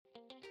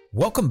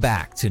Welcome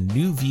back to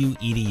New View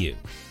EDU.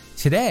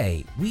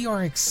 Today, we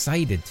are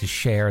excited to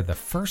share the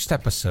first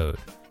episode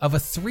of a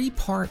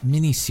 3-part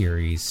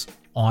mini-series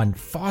on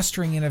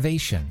fostering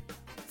innovation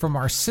from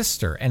our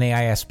sister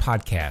NAIS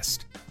podcast,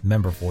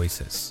 Member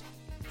Voices.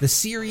 The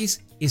series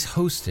is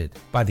hosted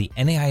by the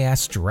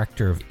NAIS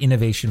Director of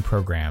Innovation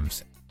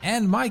Programs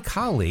and my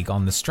colleague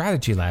on the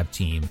Strategy Lab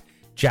team,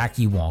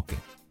 Jackie Walken.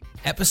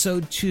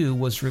 Episode 2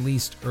 was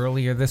released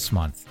earlier this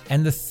month,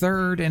 and the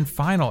third and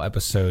final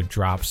episode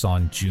drops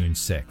on June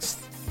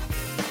 6th.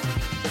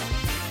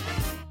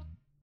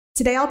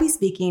 Today I'll be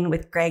speaking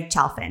with Greg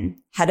Chalfin,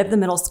 head of the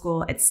middle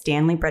school at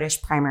Stanley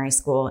British Primary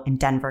School in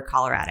Denver,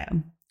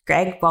 Colorado.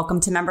 Greg, welcome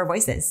to Member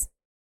Voices.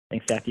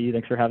 Thanks, Jackie.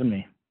 Thanks for having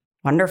me.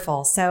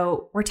 Wonderful.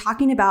 So we're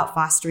talking about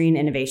fostering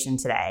innovation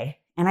today,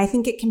 and I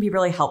think it can be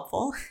really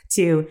helpful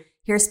to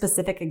hear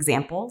specific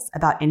examples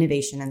about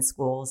innovation in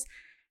schools,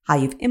 how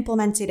you've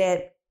implemented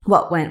it,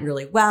 what went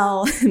really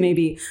well,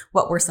 maybe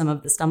what were some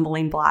of the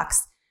stumbling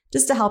blocks,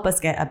 just to help us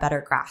get a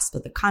better grasp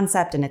of the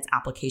concept and its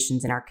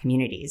applications in our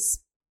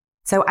communities.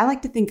 So I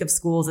like to think of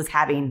schools as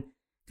having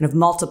kind of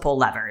multiple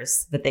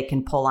levers that they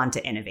can pull on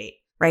to innovate,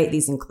 right?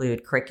 These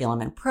include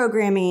curriculum and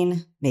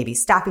programming, maybe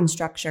staffing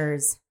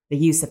structures, the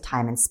use of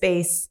time and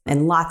space,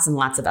 and lots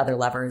of other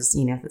levers,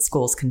 that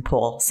schools can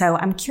pull. So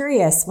I'm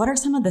curious, what are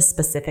some of the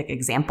specific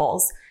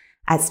examples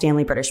at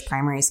Stanley British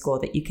Primary School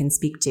that you can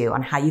speak to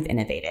on how you've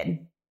innovated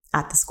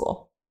at the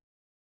school?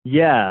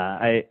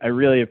 Yeah, I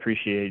really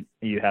appreciate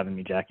you having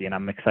me, Jackie, and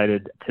I'm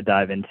excited to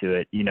dive into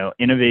it.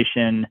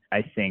 Innovation,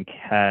 I think,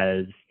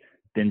 has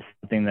been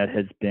something that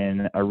has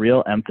been a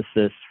real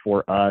emphasis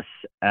for us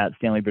at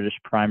Stanley British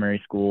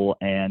Primary School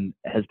and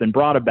has been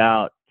brought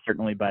about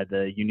certainly by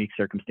the unique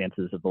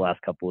circumstances of the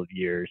last couple of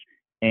years.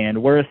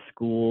 And we're a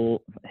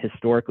school,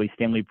 historically,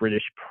 Stanley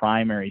British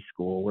Primary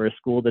School, we're a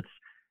school that's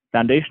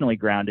foundationally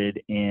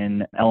grounded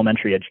in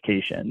elementary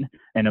education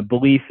and a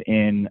belief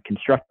in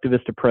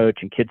constructivist approach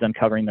and kids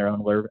uncovering their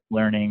own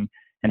learning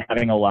and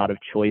having a lot of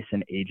choice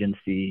and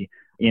agency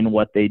in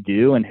what they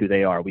do and who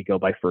they are. We go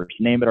by first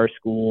name at our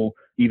school.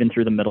 Even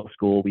through the middle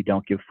school, we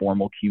don't give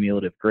formal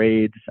cumulative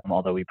grades,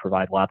 although we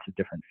provide lots of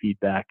different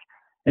feedback.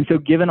 And so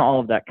given all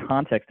of that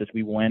context, as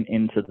we went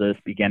into this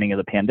beginning of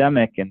the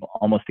pandemic and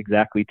almost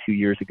exactly 2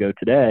 years ago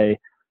today,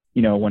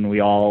 when we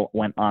all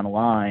went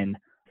online,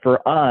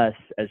 for us,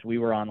 as we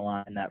were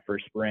online that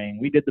first spring,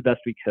 we did the best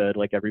we could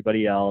like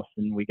everybody else,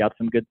 and we got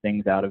some good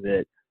things out of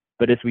it.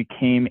 But as we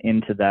came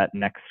into that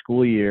next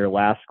school year,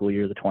 last school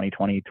year, the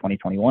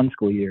 2020-2021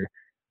 school year,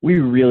 we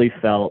really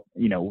felt,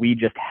 we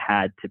just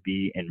had to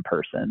be in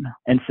person.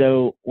 And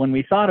so when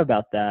we thought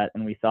about that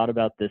and we thought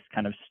about this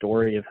kind of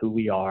story of who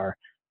we are,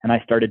 and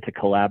I started to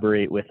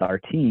collaborate with our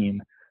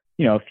team,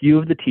 a few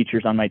of the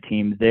teachers on my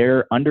team,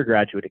 their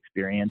undergraduate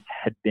experience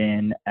had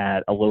been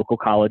at a local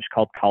college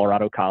called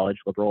Colorado College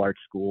Liberal Arts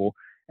School,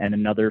 and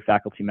another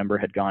faculty member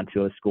had gone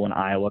to a school in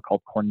Iowa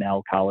called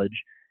Cornell College.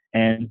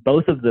 And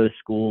both of those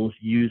schools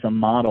use a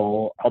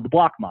model called the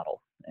block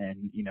model.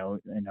 And,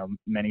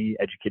 many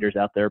educators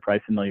out there are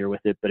probably familiar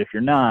with it, but if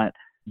you're not,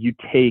 you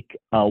take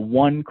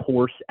one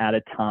course at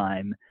a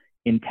time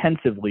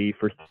intensively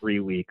for 3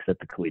 weeks at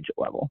the collegiate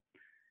level.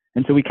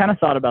 And so we kind of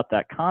thought about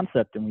that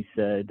concept and we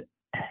said,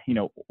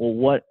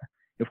 what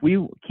if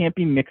we can't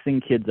be mixing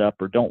kids up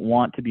or don't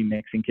want to be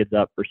mixing kids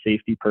up for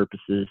safety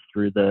purposes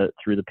through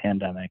the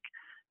pandemic,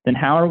 then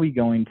how are we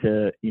going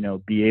to,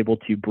 be able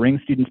to bring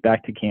students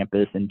back to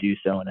campus and do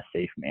so in a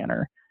safe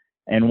manner?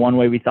 And one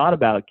way we thought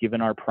about, given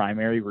our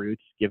primary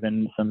roots,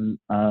 given some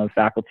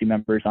faculty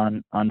members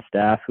on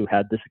staff who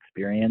had this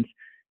experience,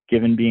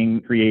 given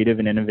being creative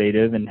and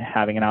innovative and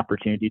having an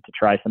opportunity to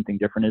try something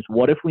different, is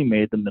what if we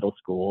made the middle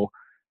school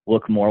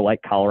look more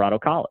like Colorado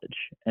College?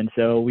 And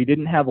so we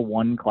didn't have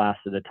one class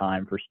at a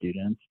time for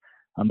students,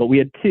 but we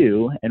had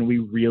 2, and we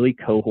really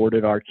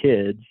cohorted our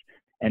kids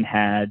and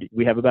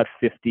we have about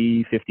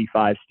 50,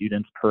 55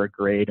 students per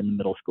grade in the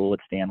middle school at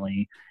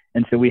Stanley.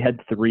 And so we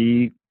had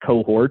 3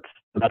 cohorts,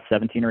 about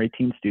 17 or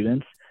 18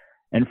 students.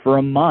 And for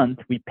a month,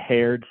 we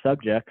paired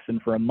subjects.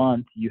 And for a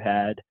month, you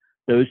had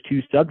those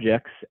 2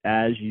 subjects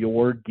as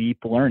your deep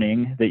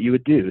learning that you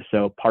would do.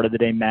 So part of the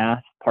day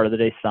math, part of the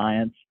day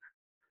science,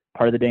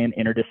 part of the day an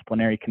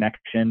interdisciplinary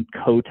connection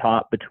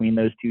co-taught between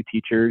those 2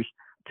 teachers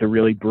to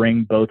really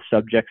bring both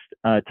subjects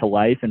to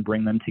life and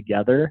bring them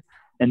together.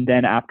 And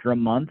then after a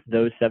month,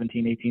 those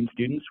 17, 18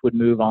 students would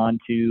move on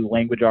to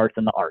language arts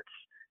and the arts.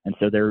 And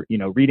so they're,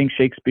 reading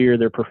Shakespeare,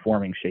 they're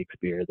performing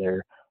Shakespeare,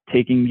 they're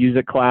taking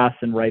music class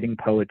and writing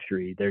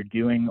poetry, they're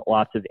doing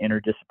lots of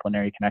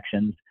interdisciplinary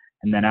connections.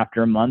 And then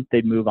after a month,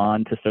 they'd move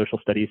on to social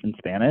studies and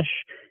Spanish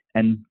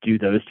and do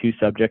those 2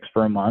 subjects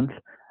for a month.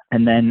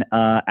 And then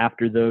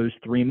after those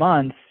 3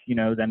 months,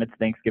 then it's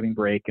Thanksgiving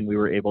break, and we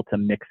were able to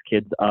mix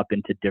kids up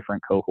into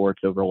different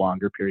cohorts over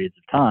longer periods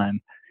of time.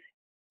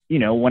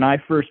 When I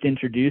first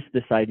introduced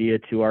this idea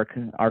to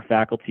our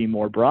faculty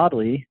more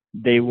broadly,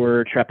 they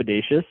were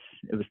trepidatious.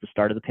 It was the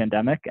start of the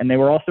pandemic, and they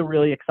were also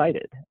really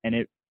excited. And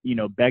it,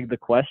 begged the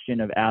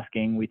question of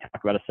asking, we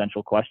talk about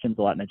essential questions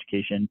a lot in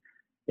education.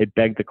 It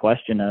begged the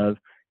question of,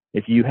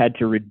 if you had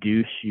to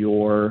reduce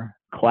your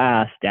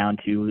class down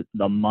to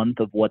the month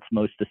of what's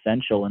most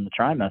essential in the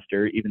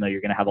trimester, even though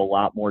you're going to have a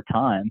lot more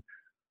time,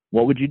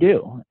 what would you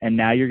do? And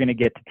now you're going to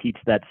get to teach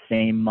that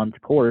same month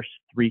course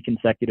 3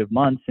 consecutive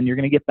months, and you're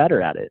going to get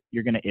better at it.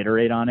 You're going to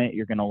iterate on it.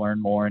 You're going to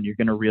learn more, and you're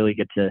going to really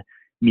get to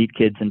meet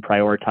kids and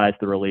prioritize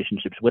the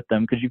relationships with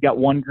them, because you've got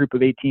one group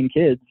of 18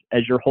 kids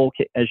as your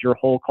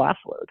whole class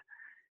load.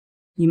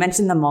 You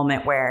mentioned the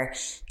moment where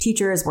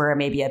teachers were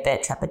maybe a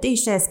bit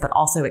trepidatious, but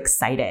also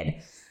excited.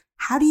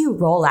 How do you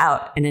roll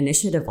out an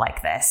initiative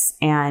like this?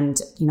 And,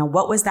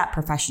 what was that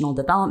professional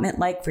development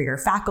like for your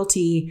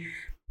faculty?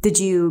 Did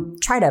you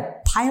try to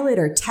pilot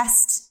or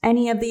test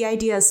any of the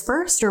ideas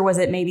first, or was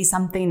it maybe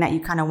something that you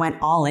kind of went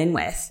all in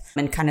with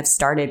and kind of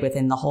started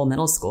within the whole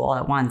middle school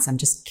at once? I'm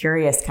just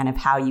curious kind of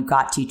how you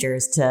got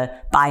teachers to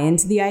buy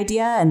into the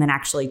idea and then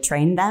actually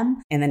trained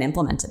them and then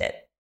implemented it.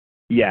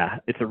 Yeah,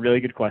 it's a really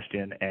good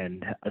question.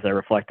 And as I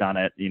reflect on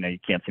it, you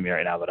can't see me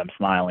right now, but I'm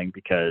smiling,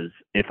 because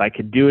if I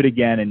could do it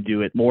again and do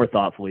it more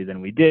thoughtfully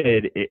than we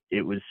did,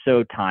 it was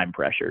so time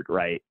pressured,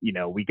 right?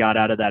 We got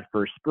out of that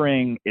first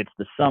spring. It's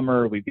the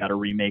summer. We've got to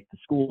remake the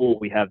school.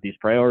 We have these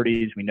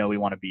priorities. We know we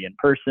want to be in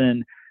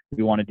person.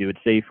 We want to do it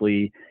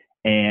safely.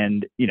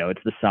 And, it's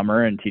the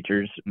summer and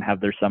teachers have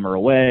their summer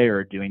away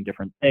or doing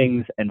different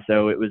things. And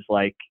so it was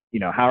like,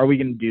 how are we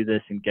going to do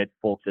this and get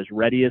folks as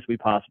ready as we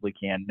possibly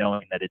can,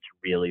 knowing that it's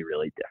really,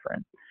 really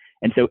different.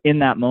 And so in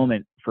that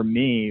moment, for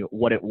me,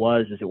 what it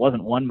was is it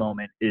wasn't one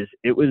moment,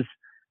 it was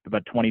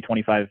about 20,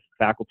 25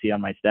 faculty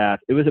on my staff.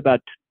 It was about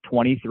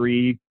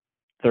 23,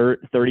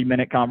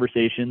 30-minute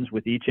conversations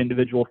with each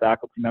individual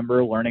faculty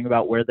member, learning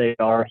about where they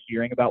are,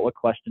 hearing about what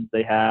questions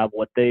they have,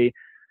 what they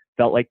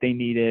felt like they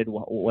needed,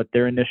 what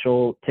their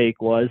initial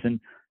take was. And,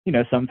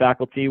 some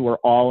faculty were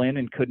all in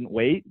and couldn't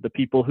wait. The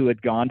people who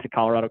had gone to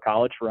Colorado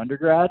College for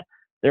undergrad,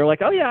 they were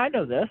like, oh yeah, I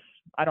know this.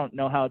 I don't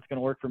know how it's going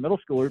to work for middle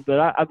schoolers, but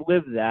I've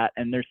lived that,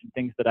 and there's some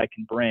things that I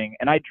can bring.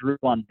 And I drew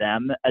on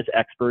them as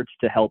experts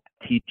to help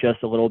teach us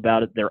a little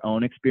about their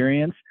own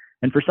experience.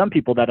 And for some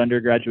people, that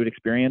undergraduate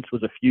experience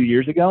was a few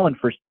years ago. And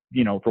for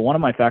one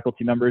of my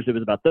faculty members, it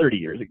was about 30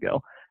 years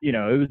ago. It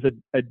was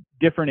a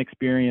different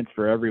experience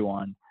for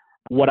everyone.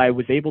 What I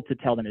was able to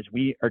tell them is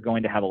we are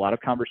going to have a lot of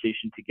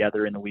conversation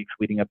together in the weeks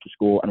leading up to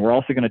school, and we're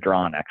also going to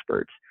draw on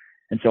experts.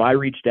 And so I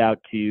reached out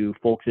to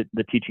folks at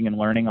the Teaching and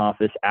Learning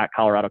Office at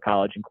Colorado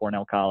College and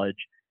Cornell College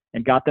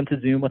and got them to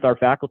Zoom with our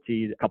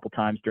faculty a couple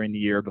times during the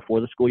year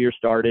before the school year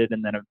started,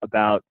 and then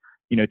about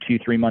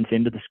 2-3 months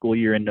into the school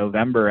year in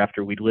November,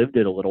 after we'd lived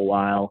it a little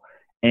while.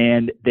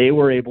 And they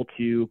were able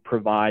to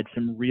provide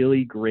some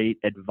really great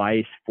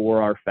advice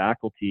for our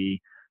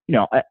faculty.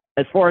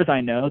 As far as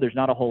I know, there's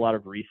not a whole lot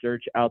of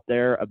research out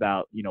there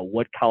about,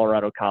 what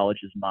Colorado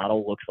College's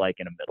model looks like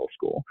in a middle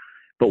school.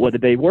 But what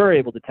they were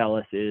able to tell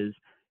us is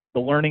the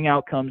learning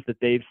outcomes that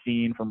they've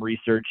seen from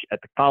research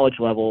at the college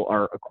level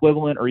are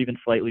equivalent or even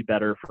slightly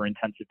better for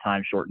intensive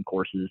time shortened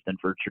courses than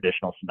for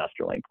traditional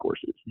semester length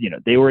courses.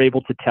 They were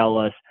able to tell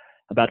us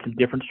about some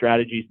different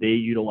strategies they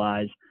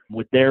utilize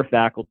with their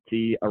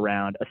faculty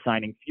around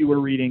assigning fewer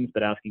readings,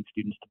 but asking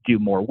students to do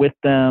more with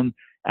them,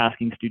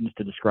 asking students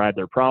to describe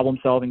their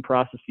problem-solving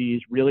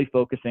processes, really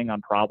focusing on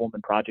problem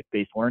and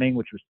project-based learning,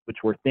 which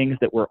were things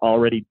that were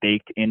already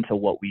baked into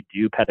what we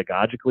do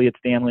pedagogically at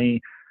Stanley,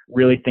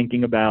 really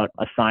thinking about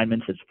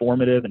assignments as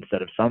formative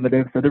instead of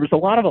summative. So there was a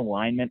lot of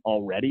alignment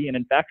already. And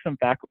in fact, some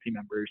faculty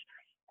members,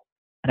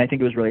 and I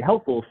think it was really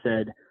helpful,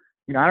 said,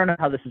 I don't know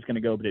how this is going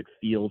to go, but it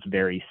feels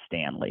very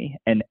Stanley.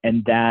 And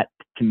that,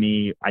 to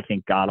me, I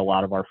think got a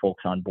lot of our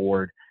folks on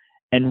board.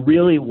 And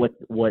really what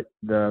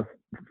the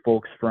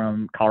folks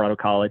from Colorado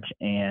College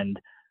and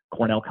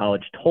Cornell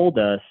College told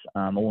us,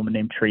 a woman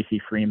named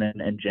Tracy Freeman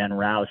and Jen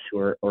Rouse,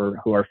 who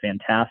are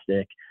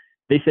fantastic,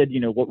 they said,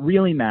 what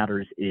really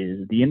matters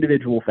is the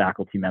individual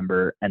faculty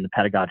member and the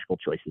pedagogical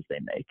choices they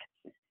make.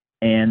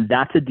 And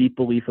that's a deep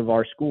belief of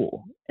our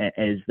school,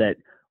 is that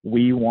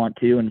we want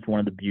to, and it's one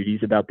of the beauties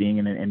about being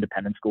in an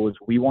independent school, is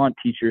we want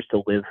teachers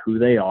to live who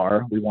they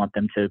are. We want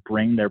them to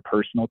bring their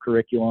personal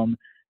curriculum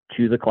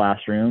to the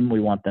classroom. We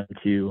want them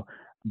to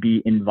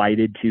be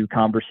invited to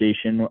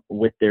conversation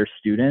with their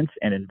students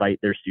and invite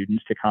their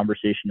students to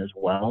conversation as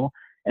well.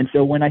 And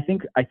so when I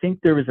think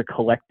there was a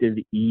collective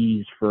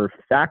ease for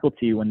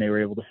faculty when they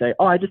were able to say,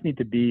 oh, I just need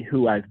to be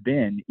who I've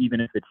been,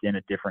 even if it's in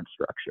a different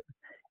structure.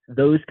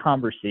 Those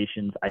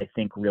conversations, I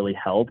think, really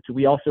helped.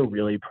 We also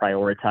really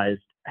prioritized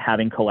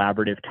having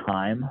collaborative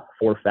time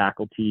for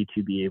faculty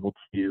to be able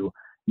to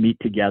meet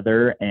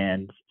together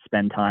and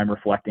spend time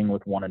reflecting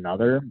with one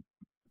another.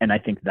 And I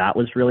think that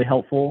was really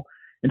helpful.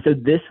 And so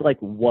this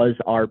was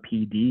our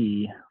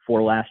PD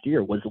for last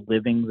year, was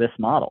living this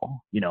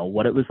model,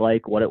 what it was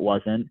like, what it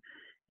wasn't.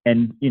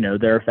 And,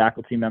 there are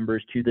faculty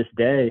members to this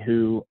day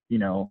who,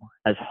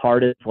 as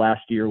hard as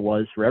last year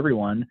was for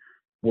everyone,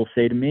 will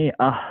say to me,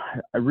 I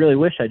really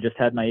wish I just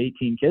had my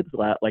 18 kids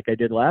like I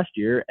did last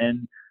year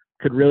and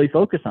could really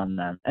focus on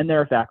them. And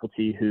there are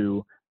faculty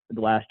who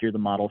last year the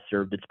model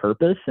served its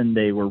purpose and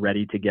they were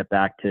ready to get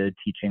back to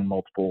teaching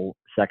multiple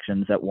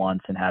sections at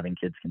once and having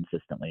kids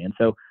consistently. And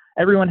so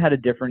everyone had a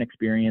different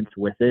experience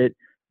with it.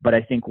 But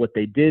I think what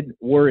they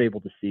were able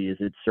to see is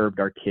it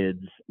served our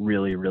kids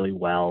really, really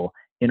well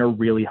in a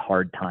really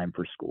hard time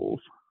for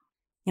schools.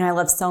 I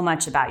love so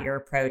much about your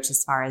approach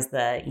as far as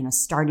the,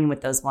 starting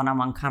with those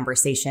one-on-one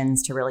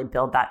conversations to really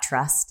build that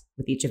trust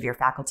with each of your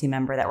faculty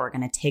member that we're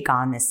going to take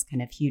on this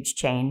kind of huge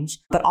change.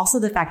 But also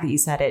the fact that you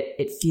said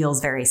it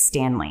feels very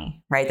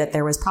Stanley, right? That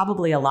there was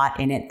probably a lot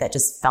in it that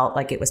just felt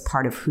like it was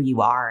part of who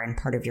you are and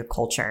part of your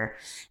culture,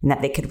 and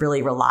that they could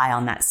really rely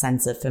on that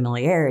sense of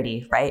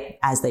familiarity, right?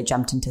 As they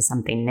jumped into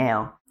something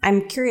new.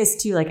 I'm curious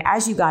too, like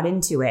as you got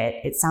into it,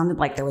 it sounded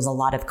like there was a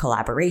lot of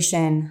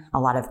collaboration, a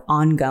lot of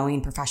ongoing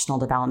professional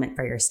development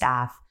for your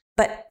staff.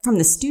 But from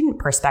the student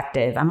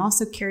perspective, I'm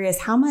also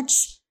curious, how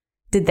much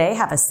did they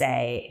have a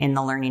say in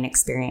the learning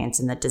experience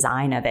and the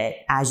design of it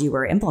as you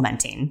were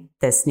implementing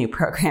this new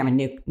program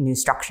and new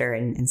structure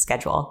and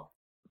schedule?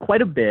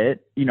 Quite a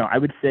bit. I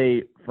would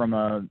say from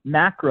a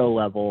macro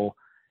level,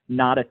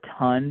 not a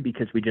ton,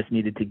 because we just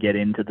needed to get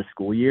into the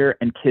school year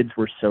and kids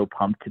were so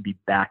pumped to be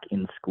back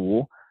in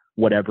school,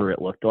 whatever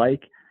it looked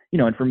like.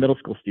 And for middle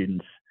school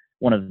students,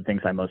 one of the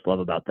things I most love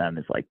about them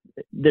is like,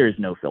 there is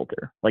no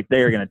filter. Like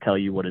they are going to tell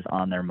you what is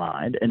on their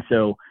mind. And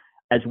so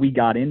as we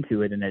got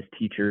into it and as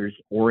teachers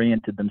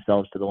oriented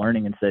themselves to the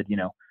learning and said,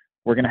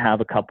 we're going to have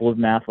a couple of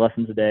math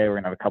lessons a day, we're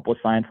going to have a couple of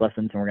science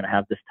lessons, and we're going to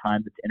have this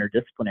time that's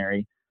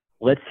interdisciplinary.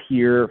 Let's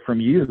hear from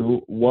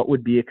you what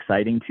would be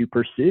exciting to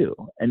pursue.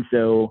 And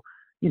so,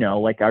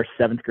 like our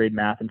 7th grade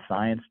math and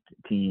science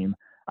team,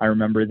 I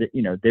remember that,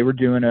 they were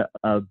doing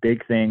a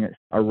big thing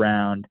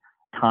around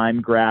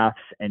time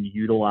graphs and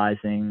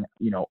utilizing,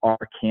 our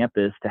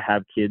campus to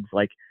have kids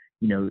like,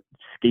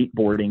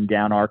 skateboarding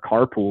down our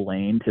carpool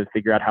lane to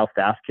figure out how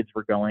fast kids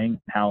were going,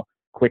 how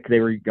quick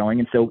they were going.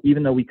 And so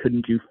even though we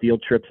couldn't do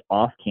field trips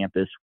off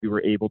campus, we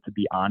were able to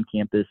be on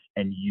campus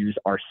and use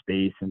our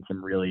space in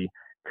some really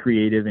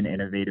creative and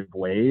innovative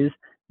ways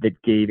that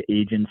gave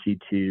agency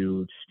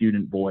to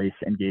student voice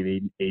and gave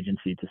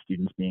agency to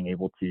students being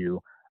able to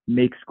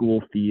make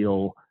school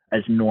feel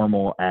as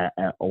normal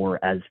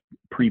or as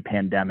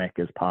pre-pandemic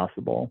as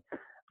possible.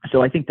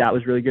 So I think that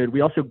was really good.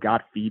 We also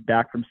got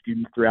feedback from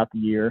students throughout the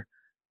year.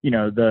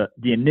 The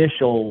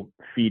initial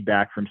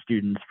feedback from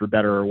students, for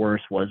better or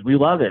worse, was, we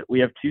love it.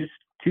 We have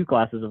two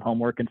classes of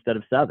homework instead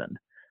of 7,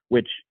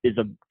 which is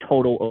a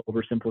total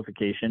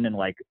oversimplification and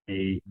like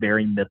a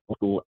very middle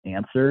school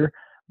answer.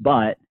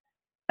 But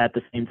at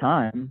the same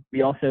time,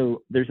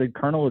 there's a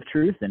kernel of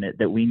truth in it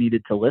that we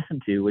needed to listen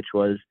to, which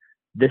was,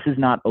 this is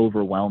not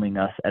overwhelming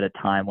us at a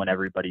time when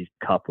everybody's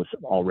cup was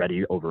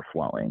already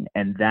overflowing.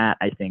 And that,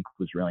 I think,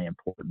 was really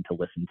important to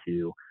listen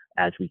to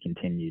as we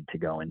continued to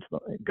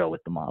go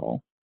with the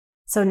model.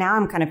 So now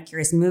I'm kind of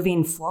curious,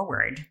 moving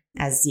forward,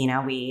 as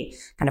we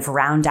kind of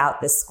round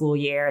out this school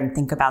year and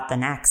think about the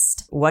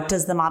next, what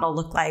does the model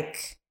look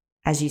like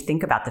as you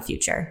think about the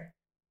future?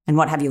 And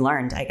what have you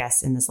learned, I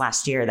guess, in this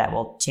last year that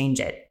will change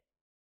it?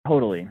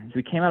 Totally. As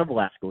we came out of the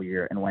last school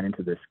year and went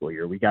into this school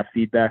year, we got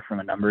feedback from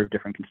a number of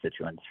different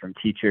constituents, from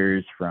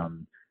teachers,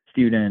 from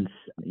students.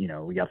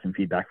 We got some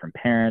feedback from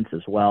parents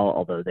as well,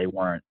 although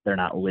they're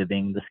not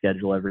living the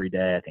schedule every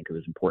day. I think it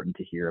was important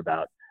to hear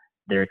about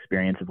their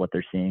experience of what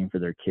they're seeing for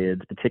their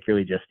kids,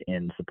 particularly just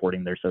in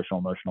supporting their social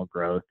emotional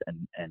growth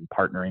and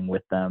partnering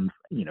with them,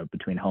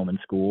 between home and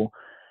school.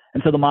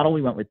 And so the model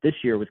we went with this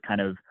year was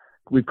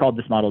we've called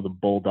this model the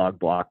Bulldog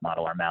Block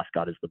model. Our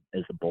mascot is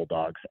the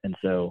Bulldogs. And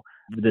so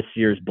this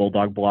year's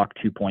Bulldog Block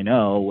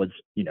 2.0 was,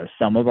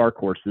 some of our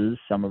courses,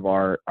 some of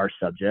our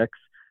subjects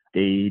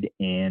stayed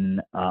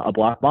in a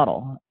block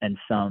model and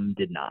some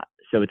did not.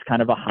 So it's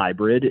kind of a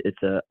hybrid.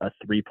 It's a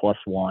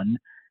 3+1.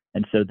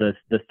 And so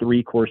the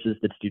 3 courses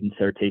that students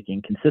are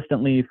taking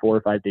consistently 4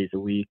 or 5 days a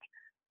week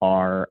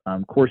are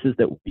courses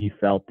that we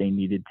felt they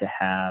needed to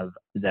have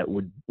that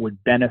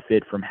would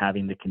benefit from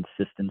having the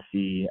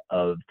consistency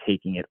of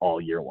taking it all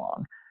year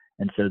long.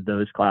 And so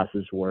those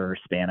classes were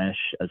Spanish,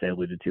 as I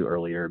alluded to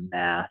earlier,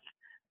 math,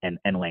 and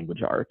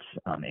language arts,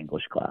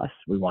 English class.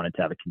 We wanted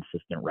to have a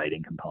consistent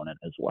writing component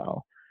as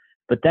well.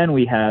 But then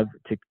we have,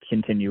 to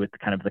continue with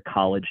kind of the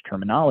college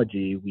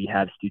terminology, we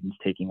have students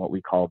taking what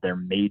we call their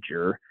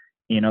major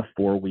in a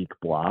 4-week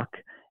block,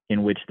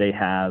 in which they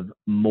have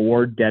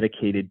more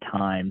dedicated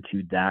time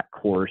to that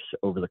course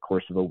over the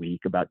course of a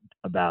week,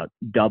 about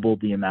double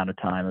the amount of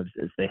time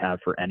as they have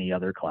for any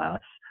other class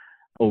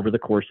over the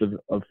course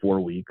of 4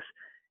 weeks.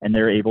 And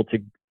they're able to,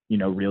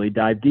 really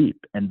dive deep.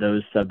 And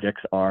those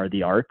subjects are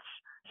the arts,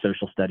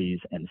 social studies,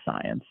 and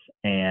science.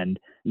 And,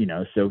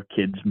 so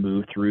kids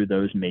move through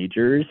those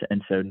majors.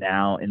 And so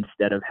now,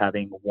 instead of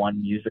having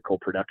one musical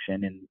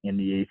production in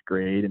the 8th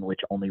grade in which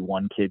only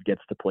one kid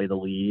gets to play the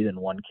lead and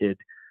one kid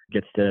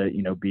gets to,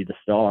 be the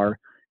star,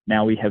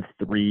 now we have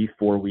 3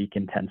 4-week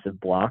intensive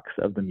blocks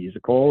of the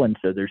musical. And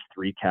so there's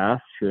 3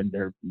 casts and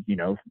they're,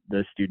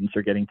 the students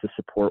are getting to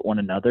support one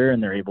another,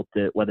 and they're able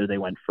to, whether they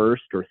went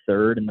first or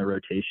third in the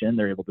rotation,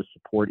 they're able to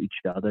support each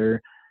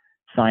other.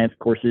 Science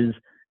courses,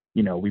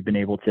 We've been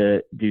able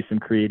to do some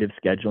creative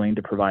scheduling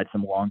to provide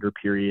some longer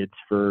periods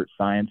for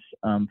science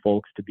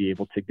folks to be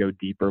able to go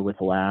deeper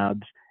with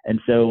labs. And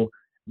so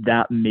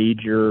that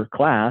major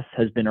class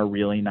has been a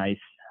really nice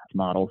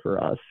model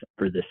for us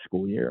for this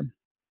school year.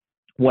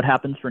 What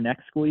happens for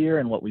next school year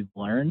and what we've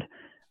learned,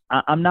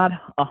 I'm not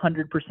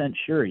 100%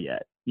 sure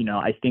yet.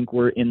 I think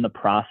we're in the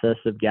process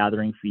of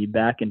gathering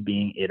feedback and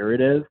being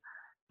iterative.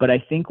 But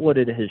I think what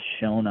it has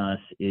shown us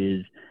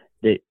is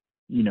that,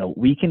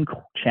 we can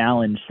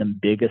challenge some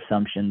big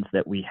assumptions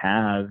that we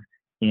have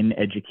in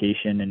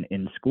education and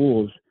in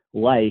schools,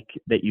 like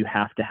that you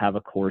have to have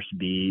a course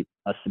be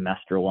a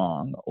semester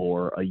long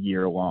or a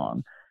year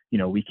long.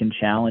 We can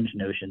challenge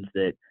notions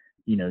that,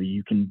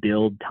 you can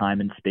build time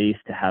and space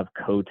to have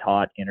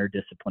co-taught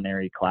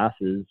interdisciplinary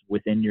classes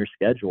within your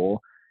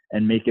schedule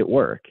and make it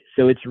work.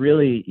 So it's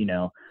really,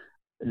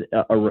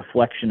 a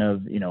reflection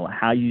of,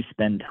 how you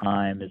spend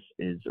time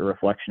is a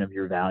reflection of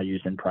your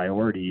values and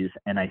priorities.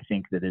 And I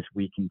think that as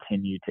we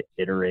continue to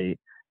iterate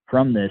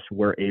from this,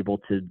 we're able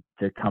to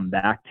come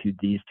back to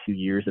these 2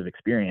 years of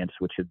experience,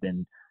 which have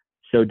been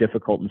so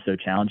difficult and so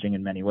challenging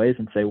in many ways,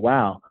 and say,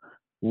 wow,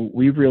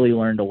 we've really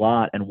learned a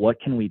lot. And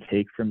what can we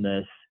take from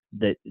this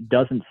that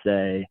doesn't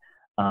say,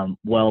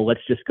 well,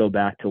 let's just go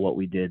back to what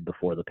we did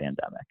before the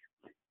pandemic.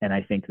 And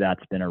I think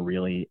that's been a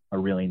really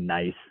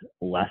nice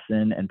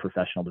lesson and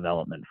professional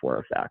development for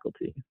our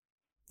faculty.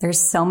 There's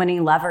so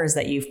many levers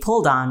that you've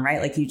pulled on, right?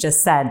 Like you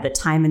just said, the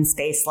time and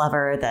space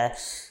lever, the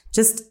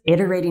just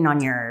iterating on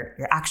your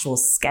actual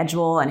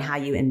schedule and how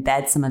you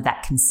embed some of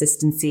that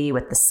consistency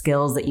with the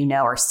skills that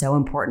are so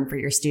important for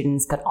your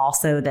students, but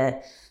also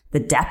the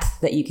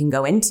depth that you can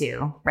go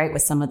into, right,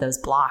 with some of those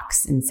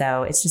blocks. And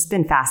so it's just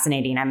been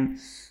fascinating.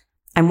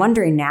 I'm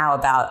wondering now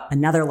about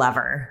another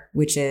lever,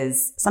 which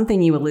is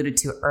something you alluded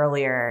to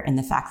earlier in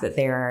the fact that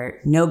there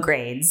are no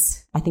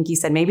grades. I think you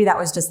said maybe that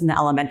was just in the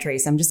elementary.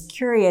 So I'm just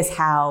curious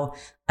how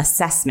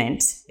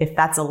assessment, if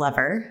that's a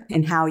lever,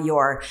 and how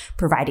you're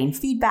providing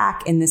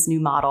feedback in this new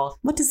model.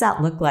 What does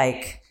that look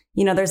like?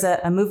 There's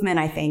a movement,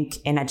 I think,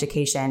 in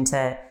education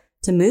to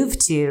move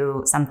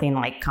to something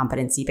like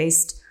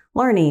competency-based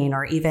learning,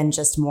 or even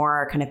just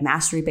more kind of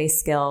mastery-based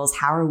skills.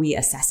 How are we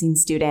assessing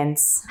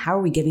students? How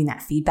are we giving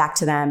that feedback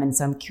to them? And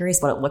so I'm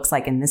curious what it looks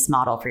like in this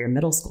model for your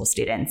middle school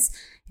students.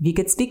 If you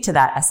could speak to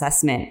that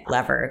assessment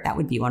lever, that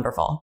would be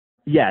wonderful.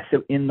 Yeah,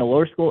 so in the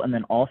lower school and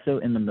then also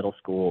in the middle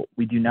school,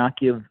 we do not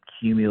give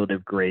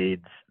cumulative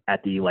grades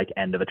at the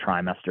end of a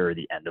trimester or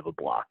the end of a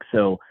block.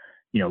 So,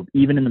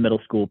 even in the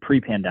middle school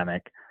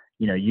pre-pandemic,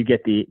 you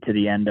get to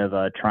the end of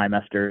a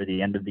trimester,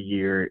 the end of the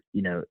year,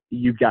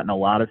 you've gotten a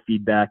lot of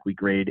feedback. We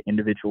grade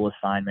individual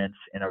assignments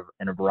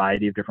in a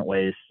variety of different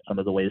ways, some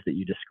of the ways that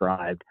you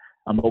described.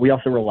 But we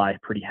also rely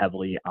pretty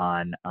heavily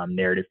on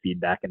narrative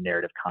feedback and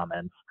narrative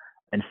comments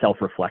and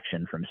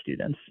self-reflection from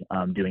students,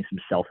 doing some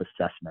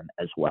self-assessment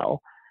as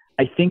well.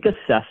 I think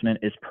assessment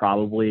is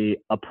probably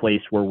a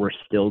place where we're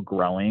still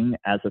growing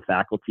as a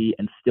faculty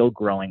and still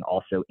growing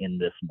also in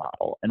this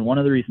model. And one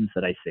of the reasons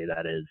that I say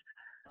that is,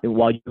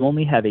 while you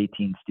only have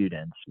 18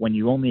 students, when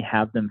you only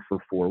have them for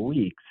 4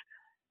 weeks,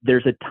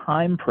 there's a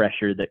time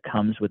pressure that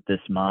comes with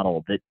this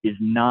model that is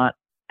not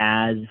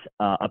as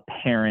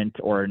apparent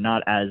or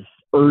not as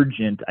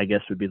urgent, I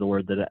guess would be the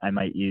word that I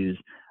might use,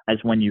 as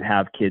when you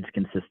have kids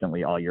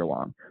consistently all year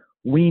long.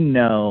 We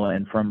know,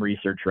 and from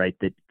research, right,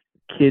 that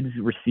kids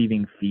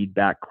receiving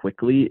feedback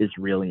quickly is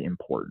really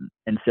important.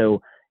 And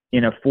so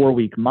in a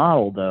 4-week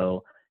model,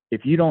 though,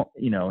 if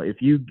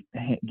you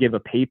give a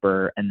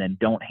paper and then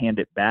don't hand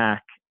it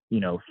back,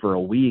 for a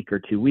week or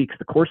 2 weeks,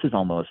 the course is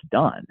almost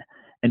done.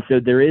 And so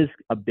there is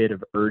a bit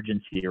of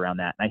urgency around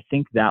that. And I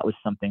think that was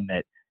something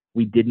that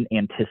we didn't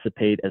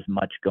anticipate as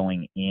much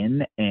going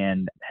in,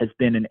 and has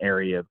been an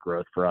area of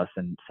growth for us,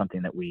 and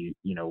something that we,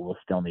 will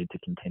still need to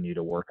continue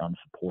to work on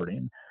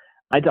supporting.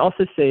 I'd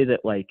also say that,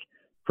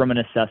 from an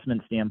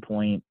assessment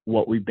standpoint,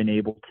 what we've been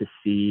able to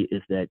see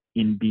is that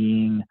in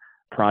being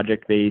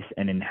project-based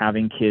and in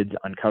having kids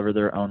uncover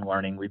their own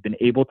learning, we've been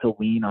able to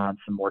lean on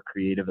some more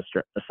creative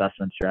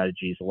assessment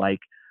strategies, like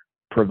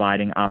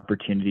providing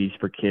opportunities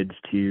for kids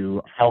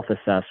to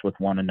self-assess with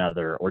one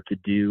another, or to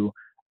do,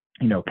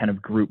 kind of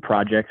group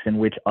projects in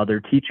which other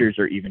teachers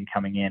are even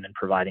coming in and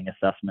providing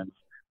assessments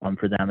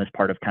for them as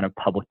part of kind of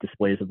public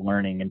displays of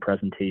learning and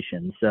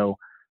presentations. So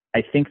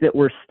I think that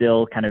we're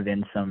still kind of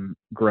in some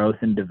growth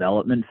and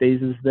development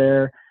phases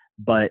there,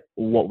 but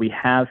what we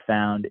have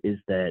found is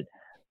that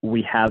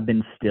we have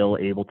been still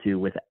able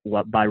to,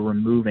 by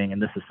removing,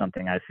 and this is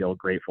something I feel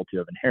grateful to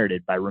have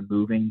inherited, by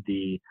removing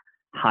the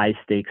high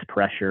stakes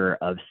pressure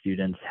of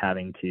students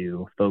having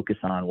to focus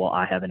on, well,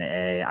 I have an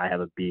A, I have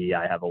a B,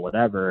 I have a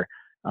whatever.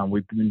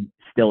 We've been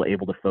still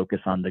able to focus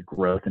on the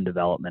growth and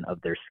development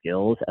of their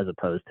skills, as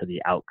opposed to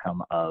the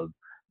outcome of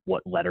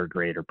what letter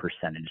grade or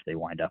percentage they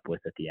wind up with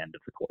at the end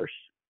of the course.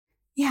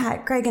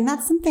 Yeah, Greg, and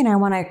that's something I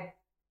want to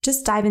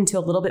just dive into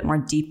a little bit more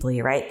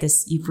deeply, right?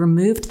 You've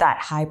removed that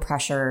high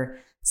pressure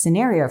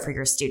scenario for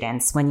your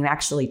students when you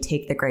actually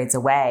take the grades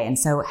away. And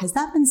so has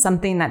that been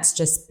something that's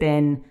just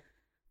been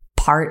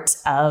part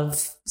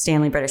of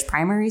Stanley British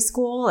Primary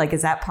School? Like,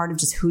 is that part of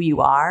just who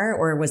you are?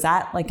 Or was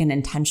that like an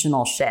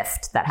intentional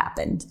shift that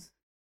happened?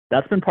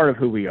 That's been part of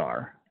who we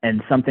are,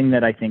 and something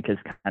that I think has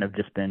kind of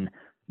just been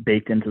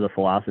baked into the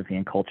philosophy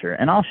and culture.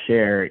 And I'll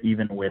share,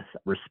 even with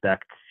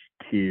respect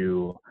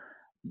to,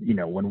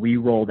 when we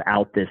rolled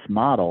out this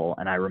model,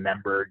 and I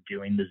remember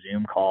doing the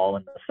Zoom call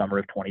in the summer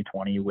of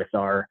 2020 with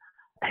our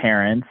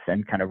parents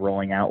and kind of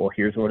rolling out, well,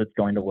 here's what it's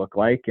going to look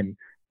like. And,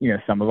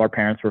 some of our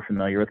parents were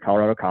familiar with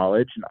Colorado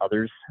College and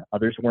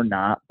others were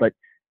not, but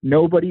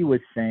nobody was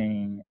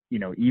saying,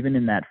 even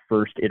in that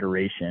first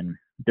iteration,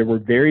 there were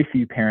very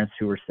few parents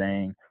who were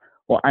saying,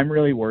 well, I'm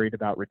really worried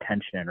about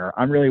retention, or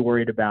I'm really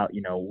worried about,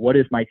 what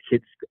is my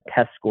kid's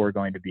test score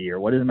going to be, or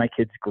what is my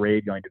kid's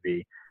grade going to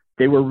be.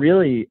 They were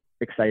really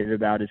excited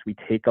about, as we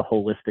take a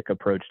holistic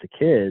approach to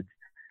kids,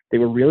 they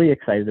were really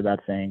excited about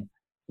saying,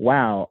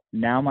 wow,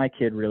 now my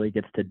kid really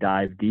gets to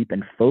dive deep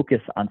and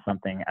focus on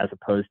something as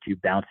opposed to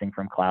bouncing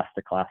from class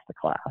to class to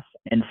class.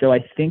 And so I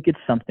think it's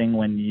something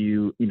when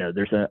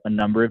there's a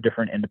number of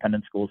different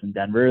independent schools in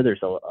Denver.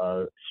 There's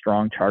a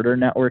strong charter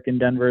network in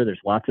Denver.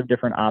 There's lots of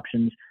different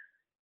options.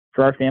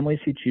 For our families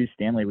who choose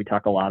Stanley, we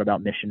talk a lot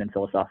about mission and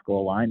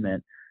philosophical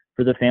alignment.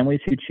 For the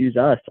families who choose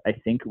us, I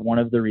think one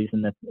of the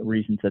reasons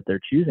that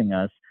they're choosing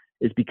us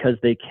is because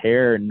they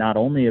care not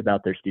only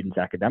about their students'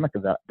 academic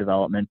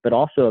development, but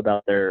also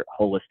about their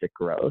holistic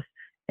growth.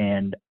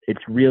 And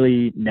it's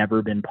really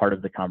never been part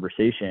of the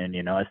conversation,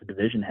 as a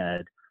division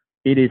head.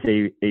 It is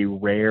a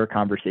rare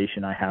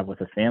conversation I have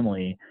with a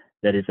family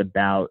that is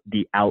about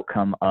the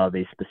outcome of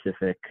a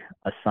specific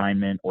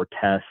assignment or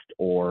test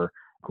or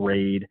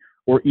grade,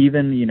 or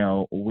even,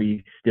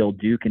 we still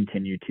do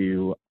continue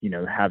to,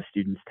 have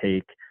students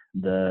take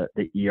the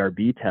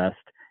ERB test.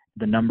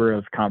 The number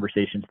of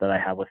conversations that I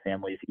have with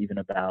families, even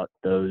about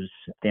those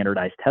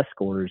standardized test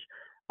scores,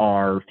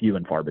 are few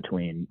and far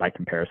between by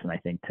comparison, I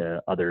think,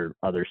 to other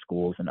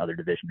schools and other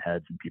division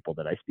heads and people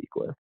that I speak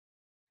with.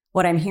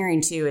 What I'm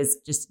hearing too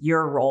is just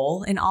your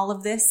role in all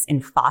of this,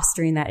 in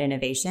fostering that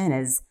innovation,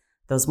 is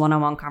those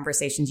one-on-one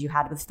conversations you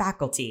had with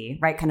faculty,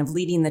 right? Kind of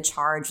leading the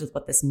charge with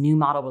what this new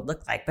model would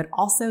look like, but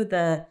also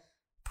the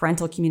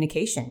parental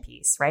communication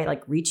piece, right?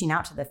 Like reaching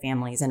out to the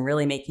families and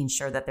really making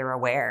sure that they're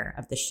aware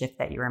of the shift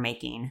that you are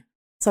making.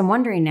 So I'm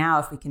wondering now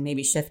if we can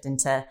maybe shift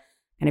into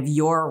kind of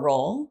your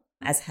role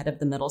as head of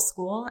the middle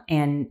school.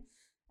 And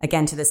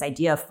again, to this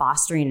idea of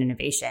fostering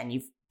innovation.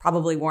 You've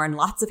probably worn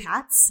lots of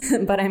hats,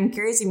 but I'm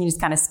curious if you can just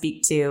kind of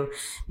speak to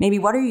maybe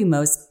what are you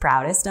most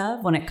proudest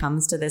of when it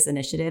comes to this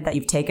initiative that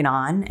you've taken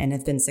on and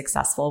have been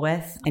successful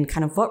with? And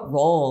kind of what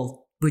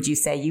role would you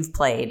say you've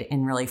played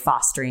in really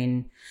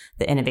fostering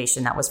the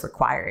innovation that was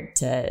required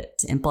to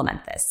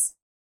implement this?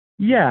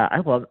 Yeah, I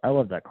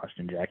love that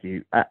question,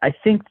 Jackie. I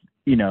think,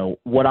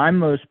 what I'm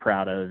most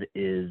proud of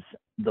is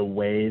the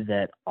way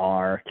that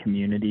our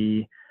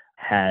community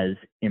has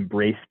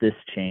embraced this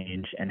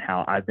change and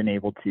how I've been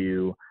able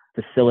to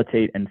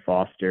facilitate and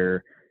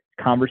foster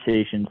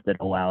conversations that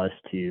allow us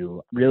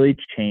to really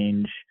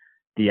change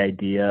the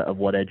idea of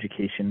what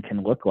education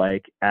can look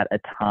like at a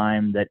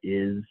time that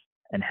is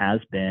and has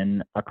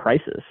been a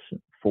crisis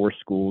for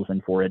schools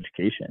and for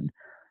education.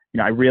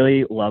 I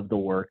really love the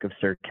work of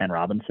Sir Ken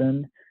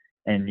Robinson.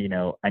 And,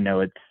 I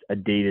know it's a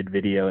dated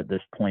video at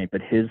this point,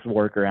 but his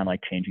work around like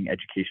changing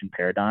education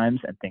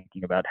paradigms and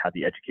thinking about how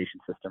the education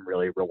system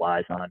really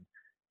relies on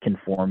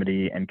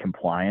conformity and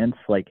compliance.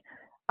 Like,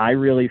 I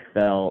really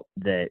felt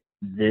that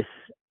this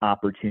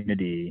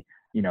opportunity,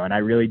 and I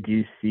really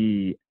do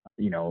see,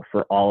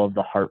 for all of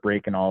the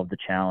heartbreak and all of the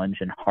challenge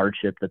and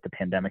hardship that the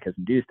pandemic has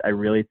induced, I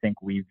really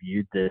think we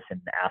viewed this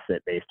in an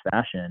asset-based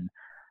fashion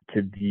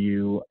to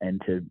view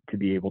and to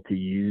be able to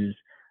use,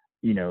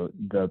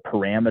 the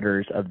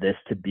parameters of this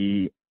to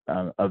be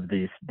of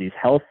these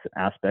health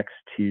aspects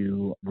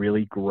to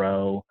really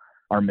grow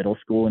our middle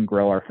school and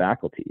grow our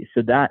faculty.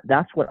 So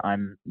that's what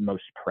I'm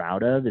most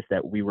proud of, is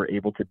that we were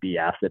able to be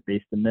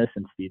asset-based in this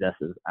and see this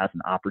as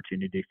an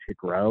opportunity to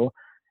grow,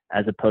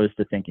 as opposed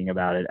to thinking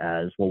about it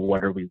as, well,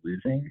 what are we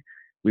losing?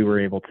 We were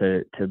able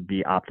to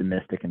be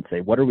optimistic and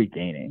say, what are we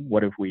gaining?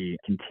 What have we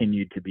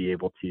continued to be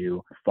able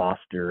to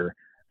foster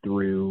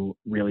through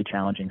really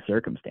challenging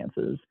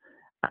circumstances?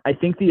 I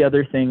think the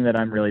other thing that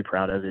I'm really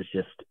proud of is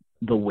just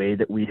the way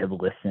that we have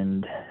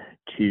listened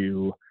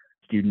to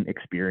student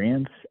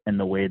experience and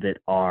the way that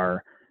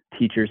our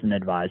teachers and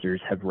advisors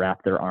have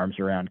wrapped their arms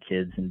around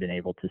kids and been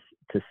able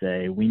to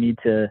say, we need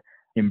to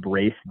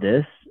embrace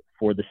this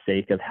for the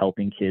sake of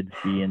helping kids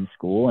be in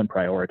school and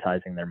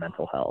prioritizing their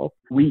mental health.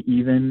 We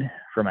even,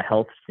 from a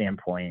health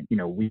standpoint,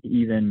 we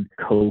even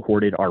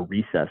cohorted our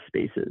recess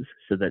spaces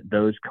so that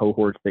those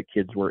cohorts that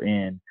kids were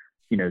in,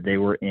 they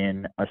were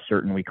in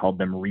we called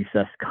them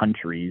recess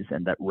countries,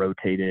 and that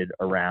rotated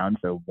around.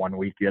 So 1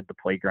 week you had the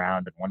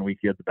playground, and 1 week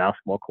you had the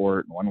basketball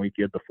court, and 1 week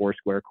you had the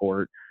foursquare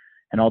court,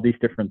 and all these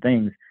different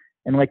things.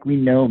 And like, we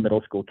know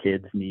middle school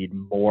kids need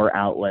more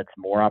outlets,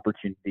 more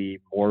opportunity,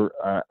 more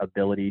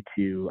ability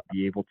to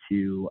be able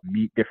to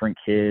meet different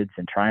kids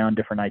and try on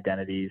different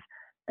identities.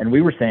 And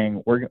we were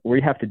saying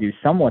we have to do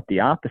somewhat the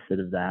opposite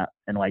of that.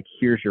 And like,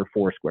 here's your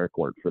Foursquare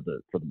court for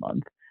the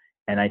month.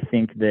 And I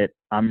think that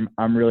I'm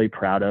really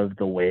proud of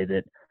the way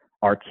that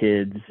our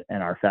kids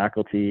and our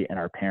faculty and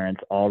our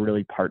parents all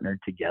really partnered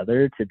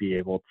together to be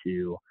able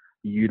to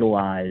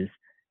utilize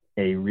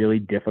a really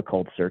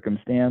difficult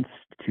circumstance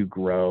to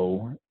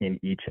grow in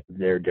each of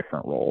their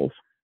different roles.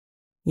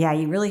 Yeah,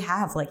 you really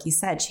have, like you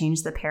said,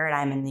 changed the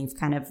paradigm, and you've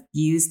kind of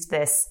used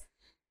this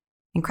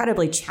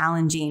incredibly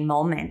challenging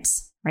moment,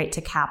 right,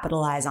 to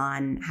capitalize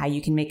on how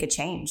you can make a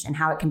change and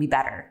how it can be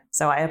better.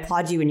 So I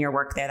applaud you in your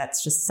work there.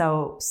 That's just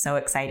so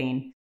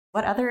exciting.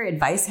 What other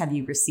advice have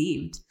you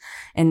received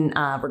in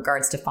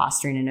regards to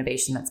fostering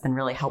innovation that's been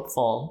really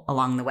helpful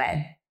along the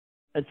way?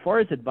 As far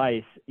as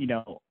advice,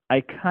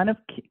 I kind of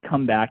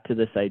come back to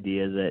this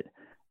idea that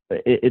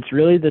it's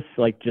really this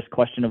like just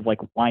question of like,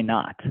 why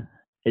not?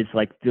 It's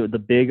like the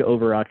big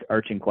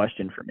overarching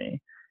question for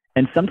me.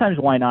 And sometimes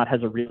why not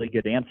has a really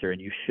good answer and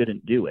you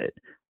shouldn't do it.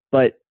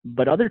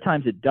 But other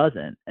times it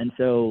doesn't. And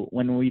so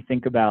when we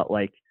think about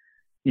like,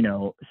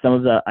 some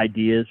of the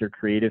ideas or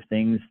creative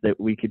things that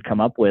we could come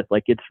up with,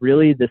 like it's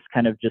really this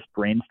kind of just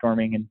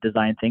brainstorming and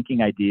design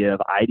thinking idea of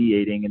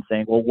ideating and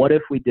saying, well, what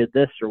if we did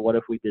this or what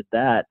if we did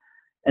that?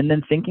 And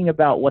then thinking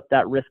about what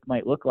that risk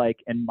might look like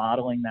and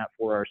modeling that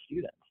for our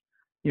students.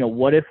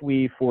 What if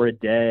we for a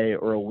day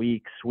or a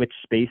week switched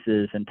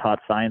spaces and taught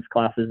science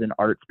classes in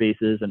art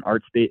spaces and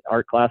art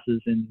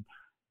classes in,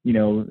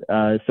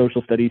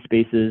 social studies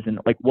spaces, and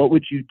like, what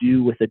would you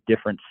do with a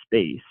different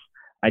space?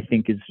 I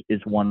think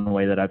is one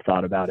way that I've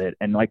thought about it.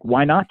 And like,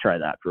 why not try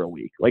that for a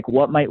week? Like,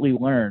 what might we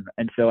learn?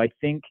 And so I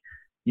think,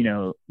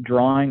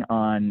 drawing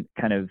on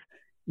kind of,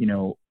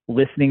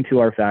 listening to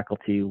our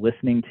faculty,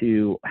 listening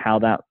to how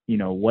that,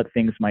 what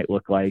things might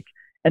look like,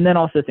 and then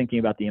also thinking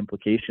about the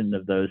implications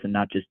of those and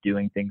not just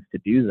doing things to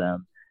do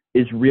them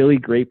is really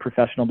great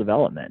professional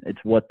development. It's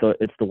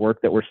the work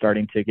that we're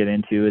starting to get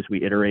into as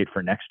we iterate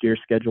for next year's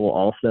schedule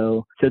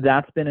also. So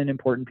that's been an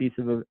important piece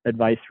of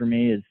advice for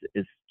me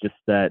is just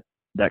that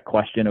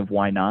question of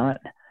why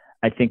not.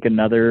 I think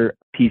another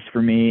piece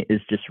for me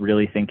is just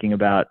really thinking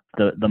about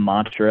the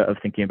mantra of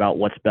thinking about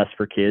what's best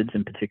for kids,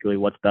 and particularly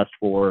what's best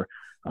for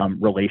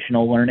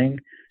relational learning.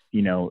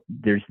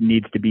 There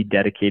needs to be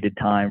dedicated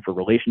time for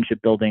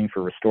relationship building,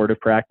 for restorative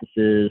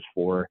practices,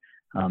 for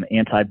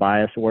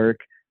anti-bias work,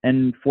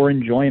 and for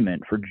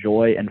enjoyment, for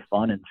joy and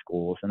fun in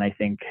schools. And I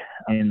think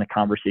in the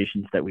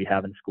conversations that we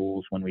have in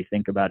schools, when we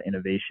think about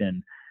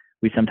innovation,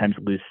 we sometimes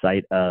lose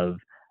sight of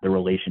the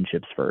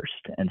relationships first.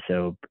 And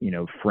so,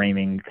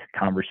 framing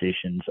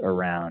conversations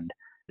around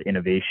the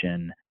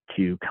innovation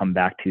to come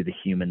back to the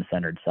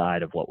human-centered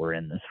side of what we're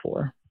in this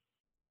for.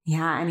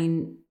 Yeah, I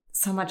mean,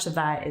 so much of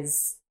that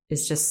is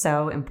just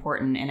so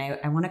important. And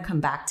I want to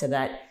come back to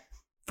that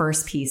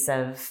first piece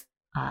of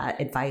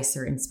advice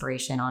or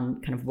inspiration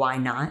on kind of why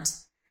not.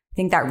 I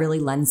think that really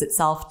lends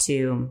itself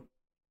to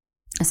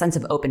a sense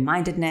of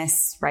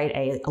open-mindedness, right?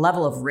 A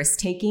level of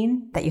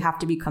risk-taking that you have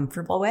to be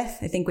comfortable with,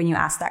 I think, when you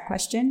ask that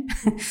question.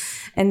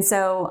 And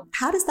so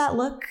how does that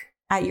look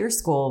at your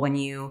school when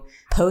you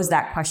pose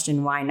that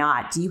question, why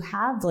not? Do you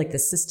have like the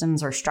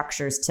systems or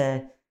structures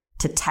to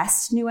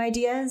test new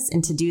ideas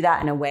and to do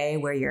that in a way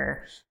where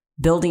you're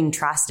building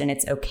trust and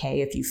it's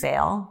okay if you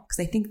fail?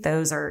 Because I think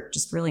those are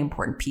just really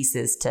important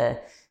pieces to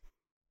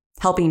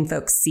helping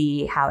folks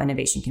see how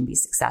innovation can be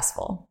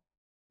successful.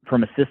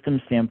 From a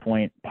system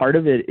standpoint, part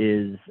of it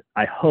is,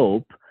 I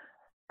hope,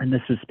 and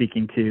this was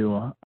speaking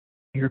to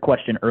your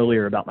question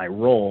earlier about my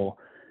role,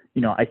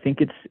 I think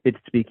it's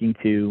speaking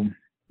to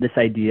this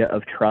idea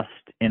of trust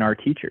in our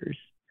teachers.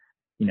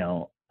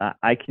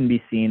 I can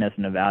be seen as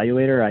an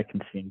evaluator. I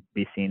can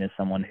be seen as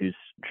someone who's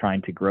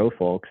trying to grow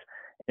folks.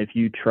 If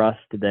you trust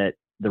that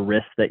the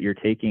risks that you're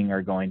taking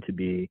are going to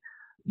be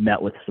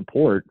met with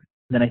support,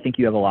 then I think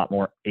you have a lot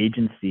more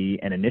agency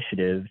and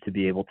initiative to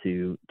be able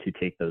to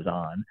take those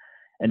on.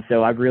 And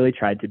so I've really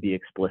tried to be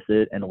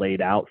explicit and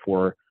laid out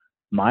for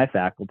my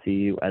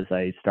faculty as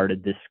I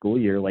started this school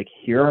year, like,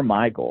 here are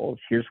my goals.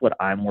 Here's what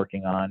I'm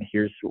working on.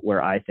 Here's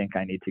where I think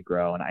I need to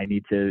grow. And I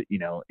need to,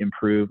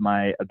 improve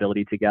my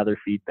ability to gather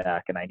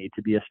feedback. And I need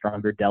to be a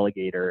stronger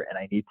delegator. And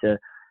I need to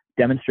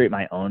demonstrate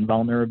my own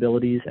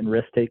vulnerabilities and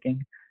risk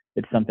taking.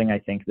 It's something I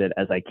think that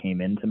as I came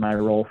into my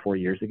role 4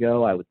 years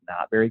ago, I was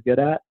not very good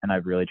at. And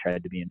I've really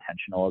tried to be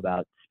intentional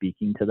about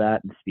speaking to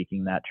that and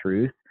speaking that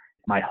truth.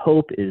 My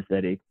hope is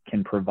that it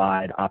can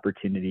provide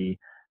opportunity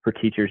for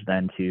teachers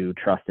then to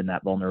trust in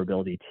that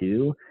vulnerability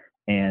too,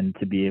 and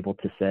to be able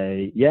to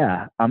say,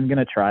 yeah, I'm going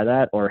to try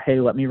that, or,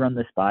 hey, let me run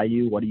this by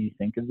you. What do you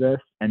think of this?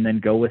 And then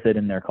go with it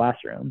in their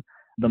classroom.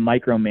 The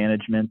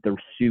micromanagement, the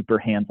super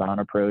hands-on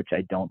approach,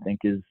 I don't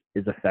think is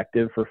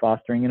effective for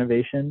fostering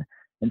innovation.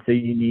 And so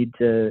you need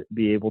to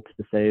be able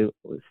to say,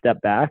 step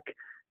back,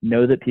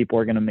 know that people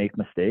are going to make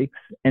mistakes,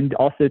 and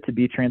also to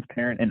be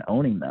transparent and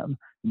owning them.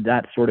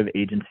 That sort of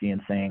agency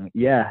and saying,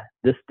 yeah,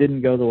 this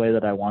didn't go the way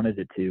that I wanted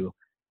it to,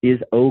 is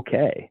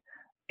okay.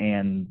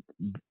 And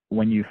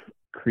when you've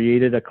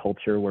created a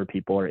culture where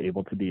people are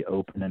able to be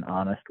open and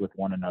honest with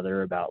one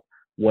another about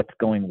what's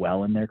going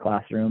well in their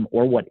classroom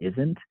or what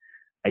isn't,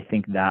 I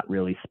think that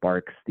really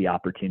sparks the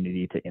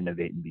opportunity to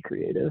innovate and be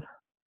creative.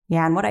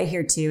 Yeah. And what I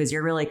hear too is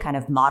you're really kind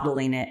of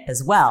modeling it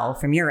as well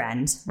from your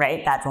end,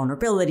 right? That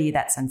vulnerability,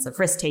 that sense of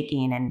risk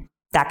taking. And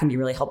that can be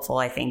really helpful,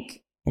 I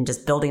think, in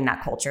just building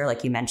that culture,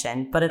 like you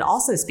mentioned. But it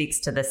also speaks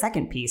to the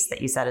second piece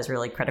that you said is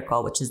really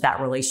critical, which is that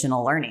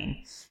relational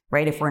learning,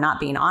 right? If we're not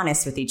being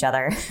honest with each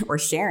other or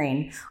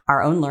sharing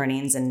our own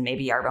learnings and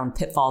maybe our own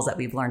pitfalls that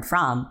we've learned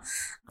from,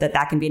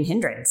 that can be a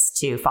hindrance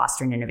to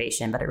fostering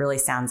innovation. But it really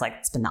sounds like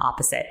it's been the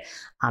opposite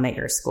at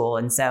your school.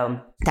 And so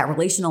that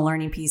relational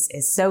learning piece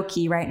is so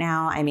key right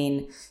now. I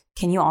mean,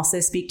 can you also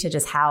speak to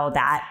just how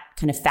that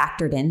kind of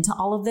factored into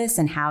all of this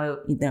and how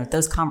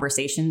those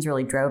conversations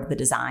really drove the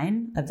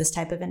design of this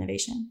type of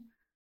innovation?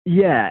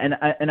 Yeah, and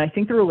I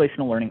think the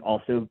relational learning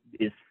also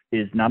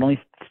is not only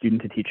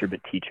student to teacher, but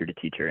teacher to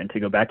teacher. And to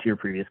go back to your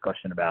previous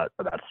question about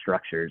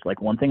structures,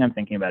 like one thing I'm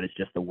thinking about is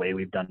just the way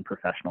we've done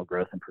professional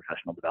growth and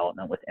professional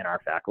development within our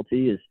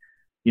faculty is,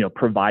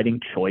 providing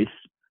choice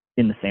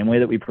in the same way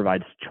that we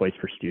provide choice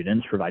for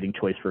students, providing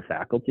choice for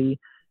faculty.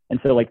 And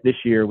so like this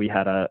year we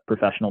had a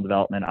professional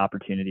development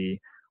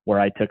opportunity where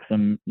I took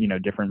some,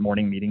 different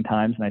morning meeting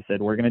times and I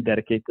said, we're going to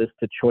dedicate this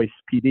to choice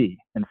PD.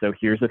 And so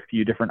here's a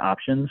few different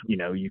options.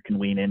 You can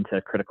lean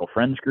into critical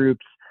friends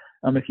groups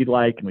if you'd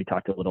like. And we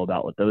talked a little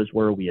about what those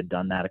were. We had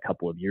done that a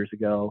couple of years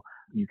ago.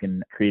 You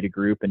can create a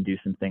group and do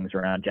some things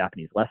around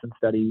Japanese lesson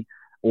study.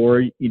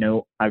 Or,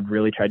 I've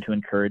really tried to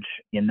encourage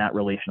in that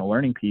relational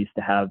learning piece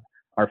to have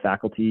our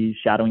faculty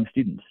shadowing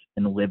students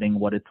and living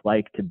what it's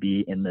like to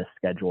be in this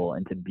schedule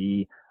and to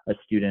be a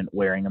student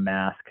wearing a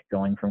mask,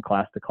 going from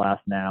class to class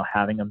now,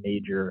 having a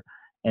major,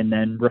 and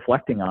then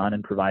reflecting on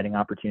and providing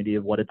opportunity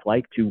of what it's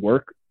like to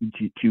work,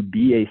 to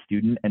be a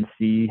student and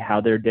see how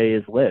their day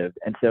is lived.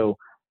 And so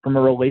from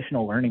a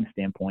relational learning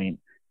standpoint,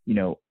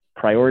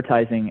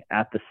 prioritizing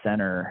at the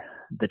center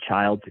the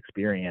child's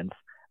experience,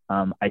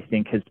 I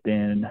think has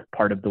been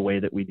part of the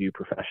way that we do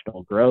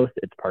professional growth.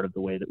 It's part of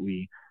the way that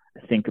we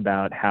think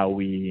about how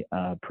we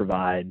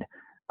provide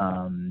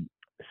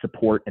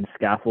support and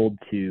scaffold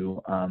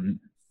to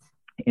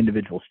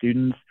individual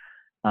students.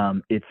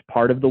 It's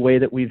part of the way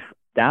that we've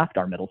staffed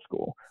our middle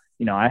school.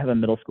 I have a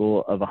middle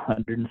school of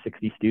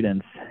 160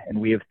 students, and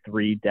we have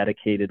 3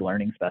 dedicated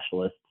learning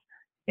specialists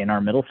in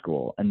our middle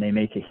school, and they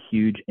make a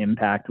huge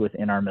impact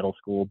within our middle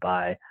school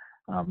by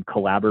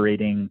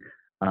collaborating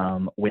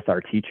with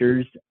our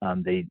teachers.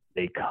 They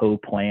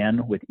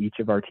co-plan with each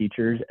of our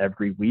teachers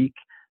every week.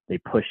 They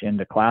push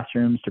into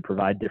classrooms to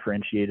provide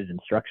differentiated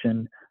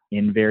instruction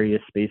in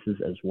various spaces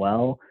as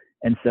well.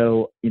 And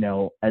so,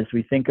 as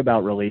we think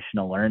about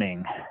relational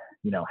learning,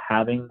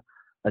 having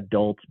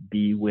adults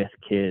be with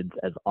kids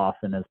as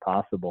often as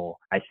possible,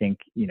 I think,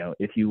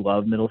 if you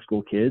love middle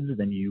school kids,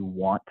 then you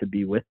want to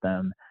be with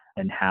them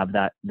and have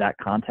that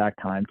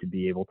contact time to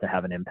be able to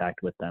have an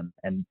impact with them.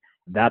 And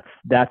that's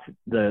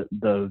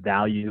the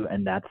value,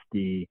 and that's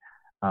the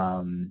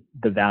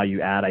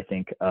value add, I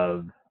think,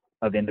 of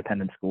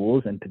independent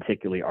schools, and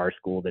particularly our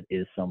school that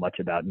is so much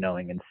about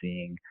knowing and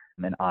seeing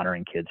and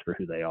honoring kids for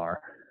who they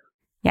are.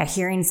 Yeah,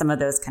 hearing some of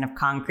those kind of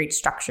concrete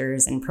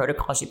structures and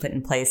protocols you put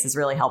in place is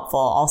really helpful.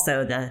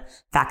 Also, the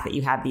fact that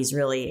you have these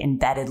really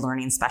embedded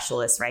learning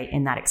specialists, right,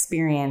 in that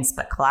experience,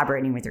 but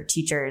collaborating with your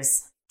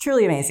teachers,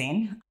 truly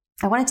amazing.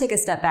 I want to take a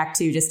step back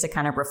too, just to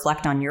kind of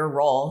reflect on your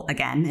role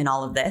again in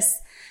all of this.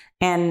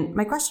 And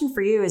my question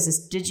for you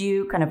is did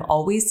you kind of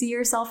always see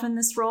yourself in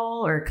this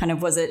role, or kind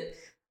of was it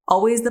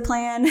always the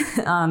plan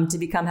to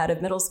become head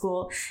of middle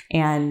school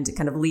and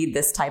kind of lead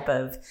this type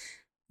of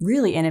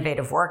really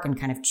innovative work and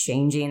kind of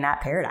changing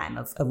that paradigm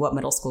of what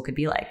middle school could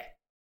be like?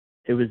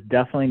 It was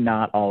definitely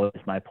not always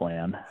my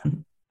plan.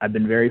 I've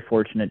been very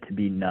fortunate to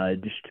be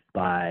nudged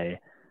by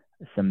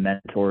some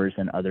mentors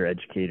and other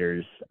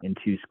educators in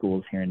 2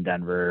 schools here in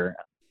Denver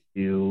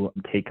to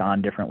take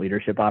on different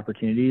leadership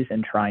opportunities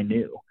and try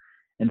new.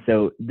 And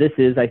so this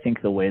is, I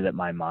think, the way that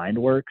my mind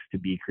works to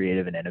be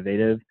creative and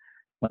innovative.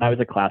 When I was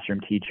a classroom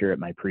teacher at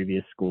my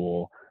previous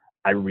school,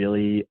 I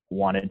really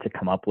wanted to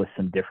come up with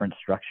some different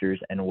structures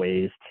and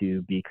ways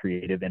to be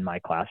creative in my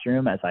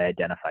classroom as I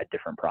identified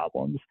different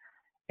problems.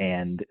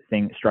 And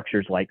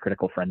structures like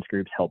critical friends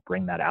groups help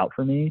bring that out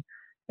for me.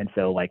 And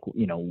so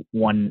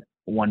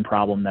one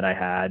problem that I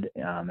had,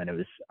 and it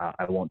was,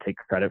 I won't take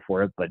credit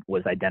for it, but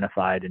was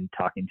identified in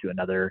talking to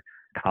another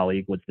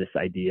colleague, was this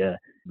idea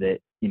that,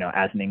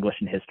 as an English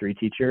and history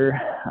teacher,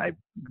 I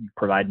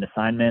provide an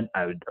assignment.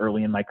 I would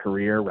early in my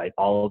career write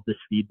all of this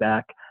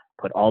feedback,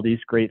 put all these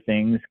great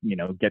things,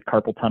 get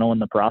carpal tunnel in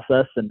the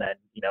process, and then,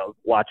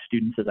 watch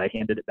students as I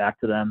handed it back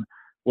to them,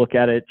 look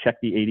at it, check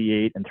the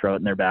 88 and throw it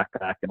in their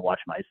backpack and watch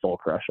my soul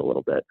crush a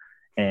little bit.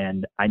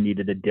 And I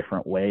needed a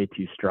different way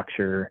to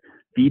structure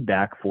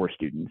feedback for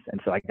students.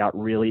 And so I got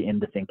really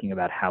into thinking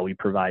about how we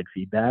provide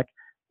feedback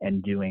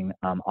and doing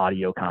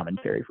audio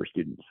commentary for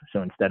students.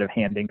 So instead of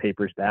handing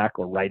papers back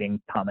or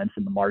writing comments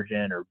in the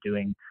margin or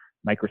doing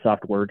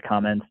Microsoft Word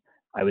comments,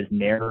 I was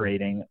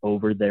narrating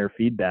over their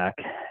feedback.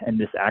 And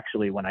this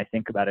actually, when I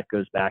think about it,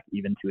 goes back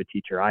even to a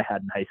teacher I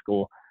had in high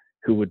school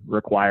who would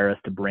require us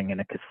to bring in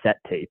a cassette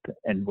tape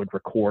and would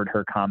record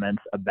her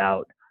comments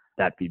about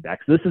that feedback.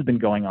 So this has been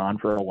going on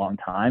for a long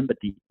time, but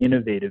the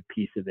innovative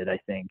piece of it, I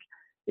think,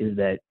 is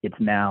that it's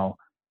now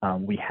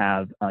we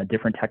have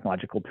different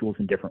technological tools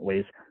and different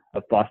ways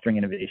of fostering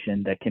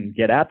innovation that can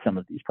get at some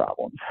of these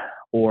problems.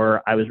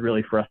 Or I was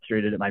really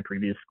frustrated at my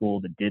previous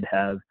school that did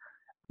have,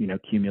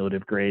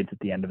 cumulative grades at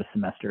the end of a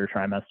semester or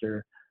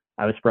trimester.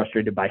 I was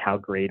frustrated by how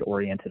grade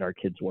oriented our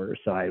kids were.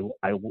 So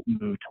I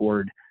moved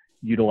toward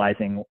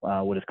utilizing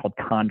what is called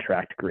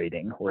contract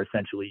grading, where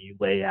essentially you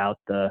lay out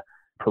the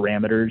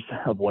parameters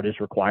of what is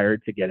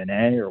required to get an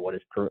A or what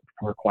is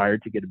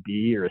required to get a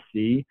B or a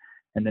C.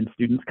 And then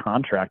students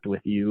contract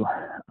with you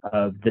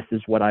of this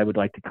is what I would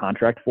like to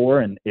contract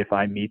for. And if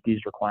I meet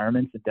these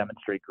requirements and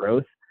demonstrate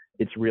growth,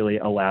 it really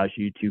allows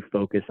you to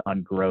focus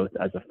on growth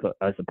as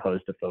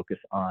opposed to focus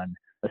on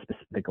a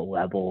specific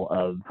level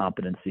of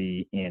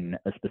competency in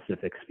a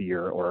specific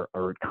sphere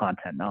or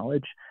content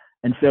knowledge.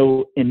 And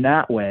so in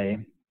that way,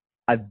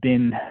 I've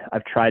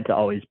tried to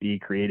always be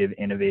creative,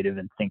 innovative,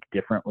 and think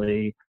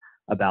differently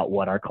about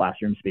what our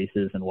classroom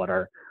spaces and what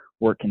our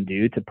work can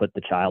do to put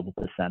the child at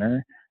the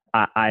center.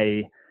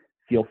 I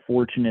feel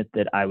fortunate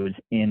that I was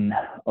in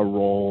a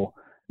role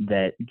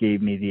that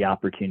gave me the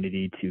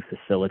opportunity to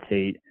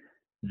facilitate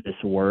this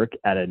work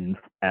at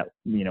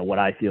what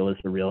I feel is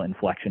a real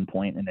inflection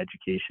point in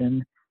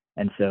education.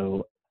 And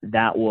so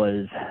that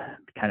was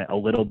kind of a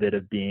little bit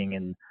of being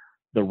in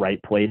the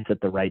right place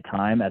at the right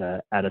time at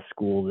a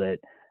school that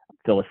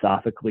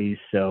philosophically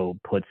so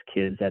puts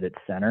kids at its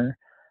center,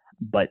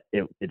 but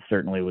it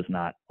certainly was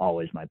not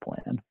always my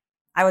plan.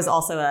 I was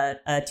also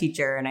a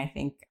teacher, and I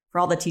think for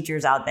all the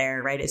teachers out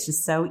there, right, it's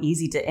just so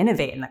easy to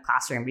innovate in the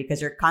classroom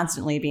because you're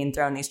constantly being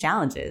thrown these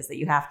challenges that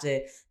you have to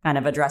kind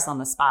of address on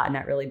the spot. And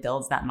that really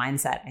builds that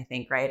mindset, I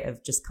think, right,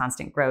 of just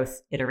constant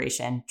growth,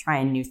 iteration,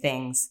 trying new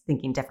things,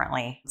 thinking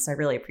differently. So I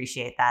really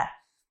appreciate that.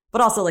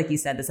 But also, like you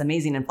said, this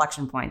amazing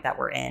inflection point that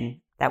we're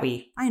in, that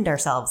we find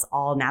ourselves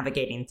all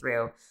navigating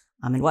through.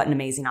 And what an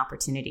amazing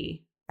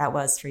opportunity that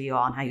was for you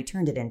all and how you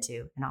turned it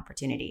into an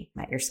opportunity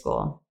at your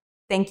school.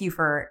 Thank you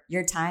for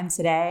your time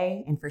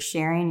today and for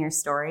sharing your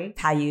story,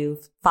 how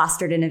you've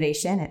fostered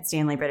innovation at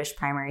Stanley British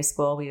Primary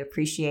School. We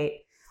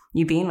appreciate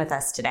you being with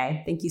us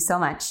today. Thank you so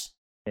much.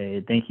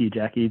 Hey, thank you,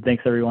 Jackie.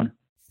 Thanks, everyone.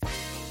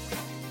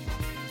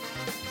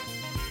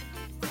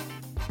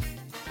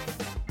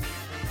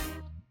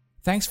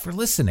 Thanks for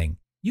listening.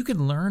 You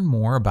can learn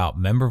more about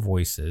Member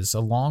Voices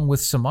along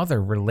with some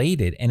other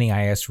related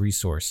NAIS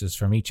resources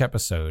from each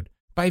episode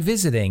by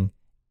visiting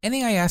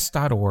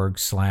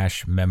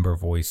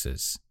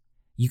NAIS.org/membervoices.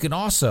 You can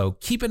also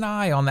keep an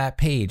eye on that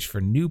page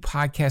for new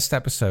podcast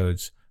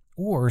episodes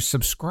or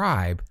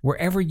subscribe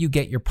wherever you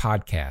get your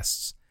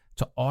podcasts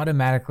to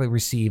automatically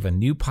receive a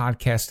new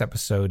podcast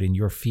episode in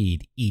your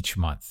feed each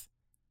month.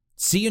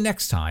 See you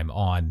next time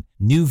on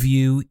New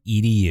View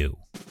EDU.